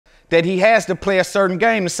that he has to play a certain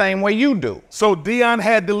game the same way you do. So Deion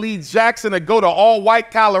had to lead Jackson to go to all-white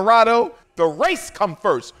Colorado. The race come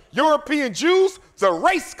first. European Jews, the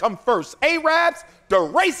race come first. Arabs, the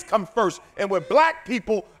race come first. And with black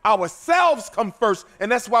people, ourselves come first.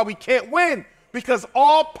 And that's why we can't win, because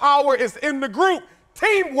all power is in the group.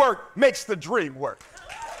 Teamwork makes the dream work.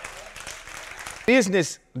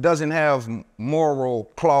 Business doesn't have moral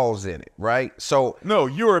clause in it, right? So no,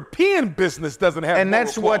 European business doesn't have. And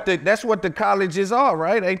that's what the colleges are,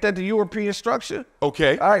 right? Ain't that the European structure?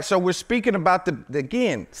 Okay. All right. So we're speaking about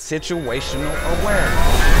again, situational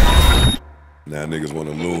awareness. Now niggas want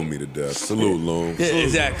to loon me to death. Salute, Loon. Yeah,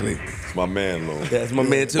 exactly. It's my man, Loon. That's my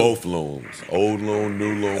man too. Both Loons. Old Loon,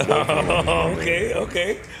 new Loon, both Loons.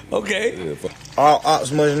 Okay. Yeah, All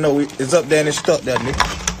ops must know it's up there and it's stuck there,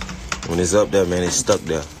 nigga. When it's up there, man, it's stuck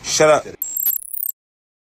there. Shut up.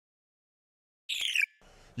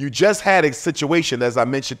 You just had a situation, as I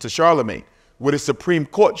mentioned to Charlemagne, where the Supreme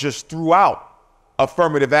Court just threw out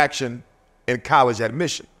affirmative action in college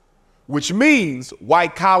admission, which means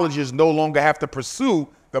white colleges no longer have to pursue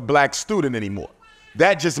the black student anymore.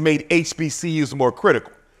 That just made HBCUs more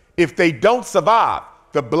critical. If they don't survive,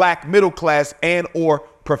 the black middle class and or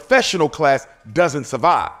professional class doesn't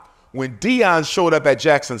survive. When Deion showed up at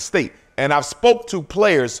Jackson State, and I've spoke to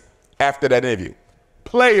players after that interview,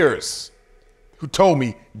 players who told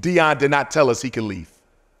me Deion did not tell us he could leave.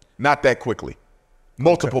 Not that quickly.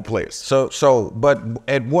 Multiple players. But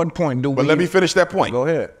at what point do we... But let me finish that point. Go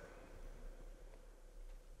ahead.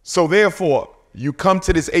 So therefore, you come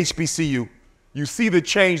to this HBCU, you see the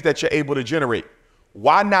change that you're able to generate.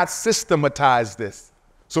 Why not systematize this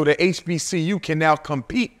so the HBCU can now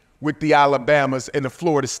compete with the Alabamas and the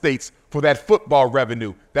Florida States for that football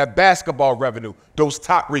revenue, that basketball revenue, those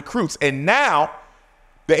top recruits. And now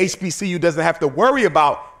the HBCU doesn't have to worry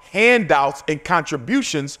about handouts and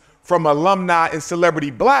contributions from alumni and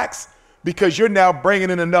celebrity blacks, because you're now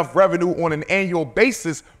bringing in enough revenue on an annual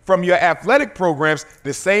basis from your athletic programs,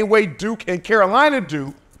 the same way Duke and Carolina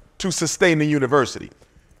do, to sustain the university.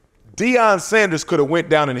 Deion Sanders could have went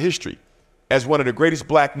down in history as one of the greatest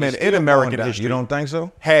black men in American history. You don't think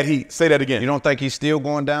so? Had he, say that again. You don't think he's still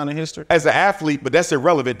going down in history? As an athlete, but that's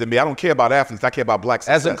irrelevant to me. I don't care about athletes. I care about black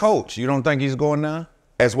success. As a coach, you don't think he's going down?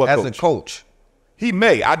 As what coach? As a coach. He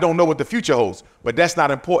may. I don't know what the future holds, but that's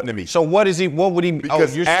not important to me. So what is he, what would he?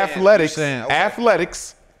 Because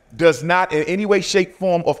athletics does not in any way, shape,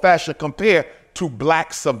 form, or fashion compare to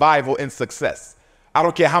black survival and success. I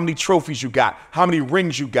don't care how many trophies you got, how many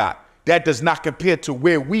rings you got. That does not compare to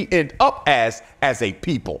where we end up as a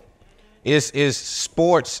people. Is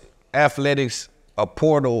sports, athletics a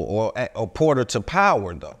portal or a portal to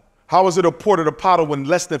power, though? How is it a portal to power when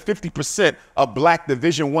less than 50% of black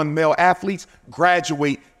Division I male athletes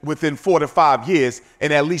graduate within 4 to 5 years,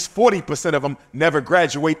 and at least 40% of them never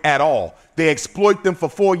graduate at all? They exploit them for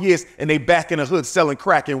 4 years, and they back in the hood selling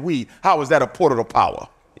crack and weed. How is that a portal to power?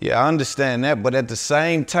 Yeah, I understand that, but at the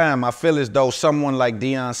same time, I feel as though someone like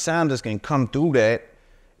Deion Sanders can come through that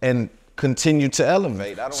and continue to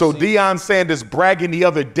elevate. So Deion Sanders bragging the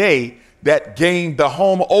other day that gained the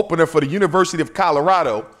home opener for the University of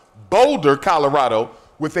Colorado, Boulder, Colorado,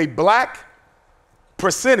 with a black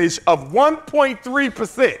percentage of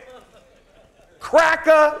 1.3%.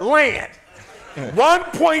 Cracker land.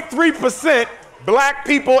 1.3% black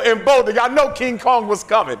people in Boulder. Y'all know King Kong was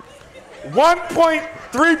coming.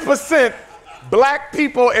 1.3% black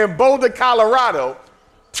people in Boulder, Colorado.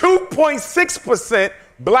 2.6%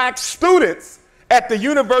 black students at the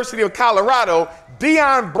University of Colorado.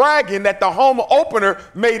 Deion bragging that the home opener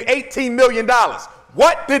made $18 million.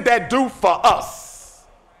 What did that do for us?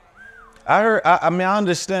 I mean, I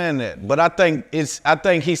understand that, but I think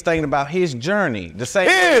he's thinking about his journey. The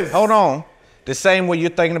same. Hold on. The same way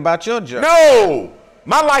you're thinking about your journey. No,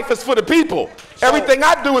 my life is for the people. Everything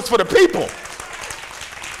I do is for the people.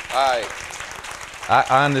 All right.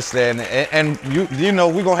 I understand that. And you know,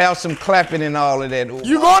 we're going to have some clapping and all of that.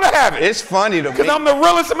 You're going to have it. It's funny to me. Because I'm the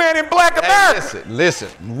realest man in black America. Listen.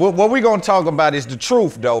 What we're going to talk about is the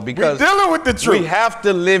truth, though, because we're dealing with the truth. We have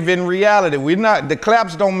to live in reality. The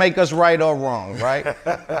claps don't make us right or wrong, right?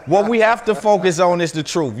 What we have to focus on is the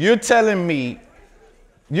truth. You're telling me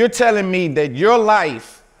that your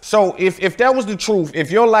life, so if that was the truth, if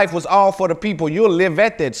your life was all for the people, you'll live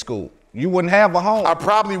at that school. You wouldn't have a home. I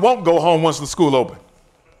probably won't go home once the school opens.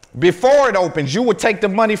 Before it opens, you would take the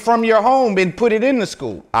money from your home and put it in the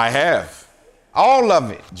school. I have. All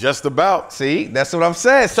of it. Just about. See, that's what I'm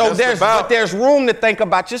saying. So there's room to think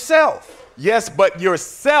about yourself. Yes, but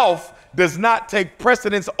yourself does not take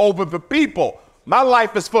precedence over the people. My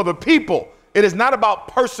life is for the people. It is not about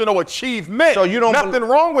personal achievement. So you don't Nothing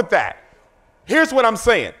wrong with that. Here's what I'm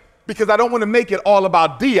saying, because I don't want to make it all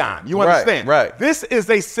about Dion. You understand? Right. This is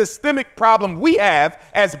a systemic problem we have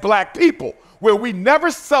as black people, where we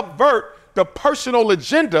never subvert the personal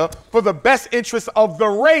agenda for the best interest of the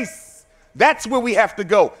race. That's where we have to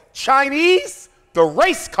go. Chinese, the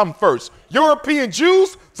race come first. European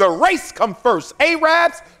Jews, the race come first.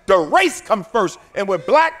 Arabs, the race come first. And with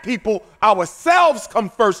black people, ourselves come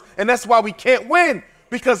first. And that's why we can't win,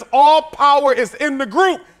 because all power is in the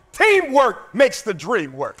group. Teamwork makes the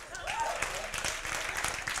dream work.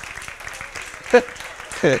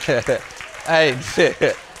 Hey,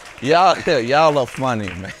 y'all are funny,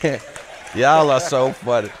 man. Y'all are so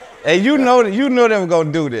funny. Hey, you know they were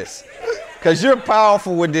gonna do this, cause you're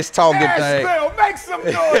powerful with this talking thing. Nashville, make some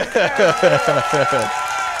noise.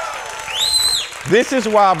 This is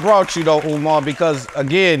why I brought you though, Umar, because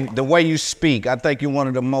again, the way you speak, I think you're one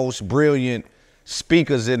of the most brilliant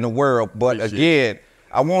speakers in the world. But again,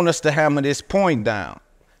 I want us to hammer this point down.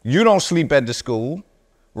 You don't sleep at the school,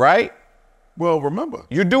 right? Well, remember,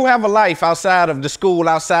 You do have a life outside of the school,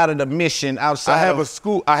 outside of the mission, outside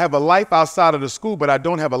I have a life outside of the school, but I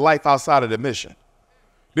don't have a life outside of the mission.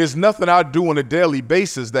 There's nothing I do on a daily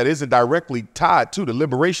basis that isn't directly tied to the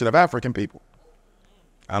liberation of African people.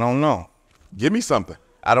 I don't know. Give me something.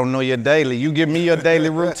 I don't know your daily. You give me your daily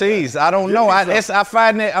routines. I don't know. I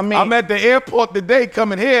find that, I mean. I'm at the airport today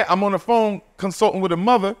coming here. I'm on the phone consulting with a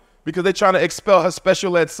mother because they're trying to expel her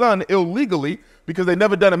special ed son illegally because they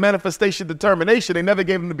never done a manifestation determination. They never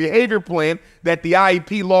gave him the behavior plan that the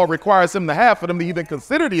IEP law requires him to have for them to even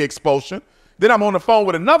consider the expulsion. Then I'm on the phone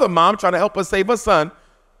with another mom trying to help her save her son.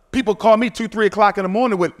 People call me 2, 3 o'clock in the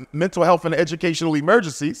morning with mental health and educational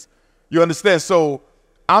emergencies. You understand? So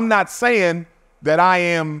I'm not saying that I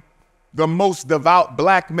am the most devout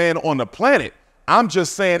black man on the planet. I'm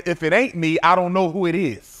just saying if it ain't me, I don't know who it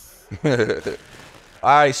is. All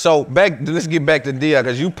right, so let's get back to Dion,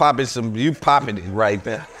 because you popping it right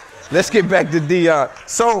there. Let's get back to Dion.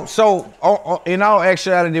 So in all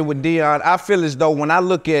actuality with Dion, I feel as though when I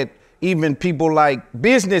look at even people like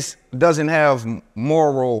business doesn't have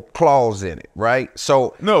moral clause in it, right?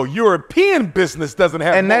 So no, European business doesn't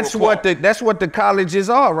have. And that's what the colleges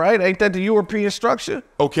are, right? Ain't that the European structure?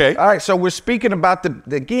 Okay. All right, so we're speaking about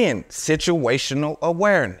again, situational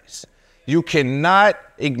awareness. You cannot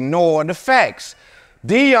ignore the facts.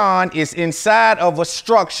 Dion is inside of a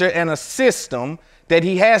structure and a system that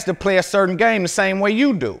he has to play a certain game the same way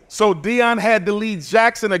you do. So Dion had to lead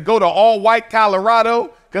Jackson to go to all-white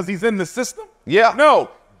Colorado because he's in the system? Yeah. No,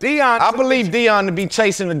 Dion. I believe Dion to be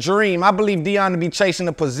chasing a dream. I believe Dion to be chasing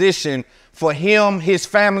a position for him, his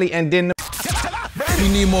family, and then We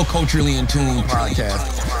need more culturally in tune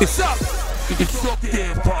podcasts. It's up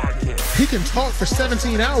there podcast. He can talk for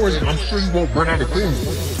 17 hours and I'm sure he won't run out of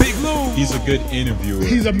things. Big Loon. He's a good interviewer.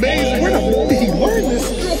 He's amazing. Where the hell did he learn this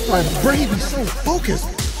stuff from? Bro, he be so focused.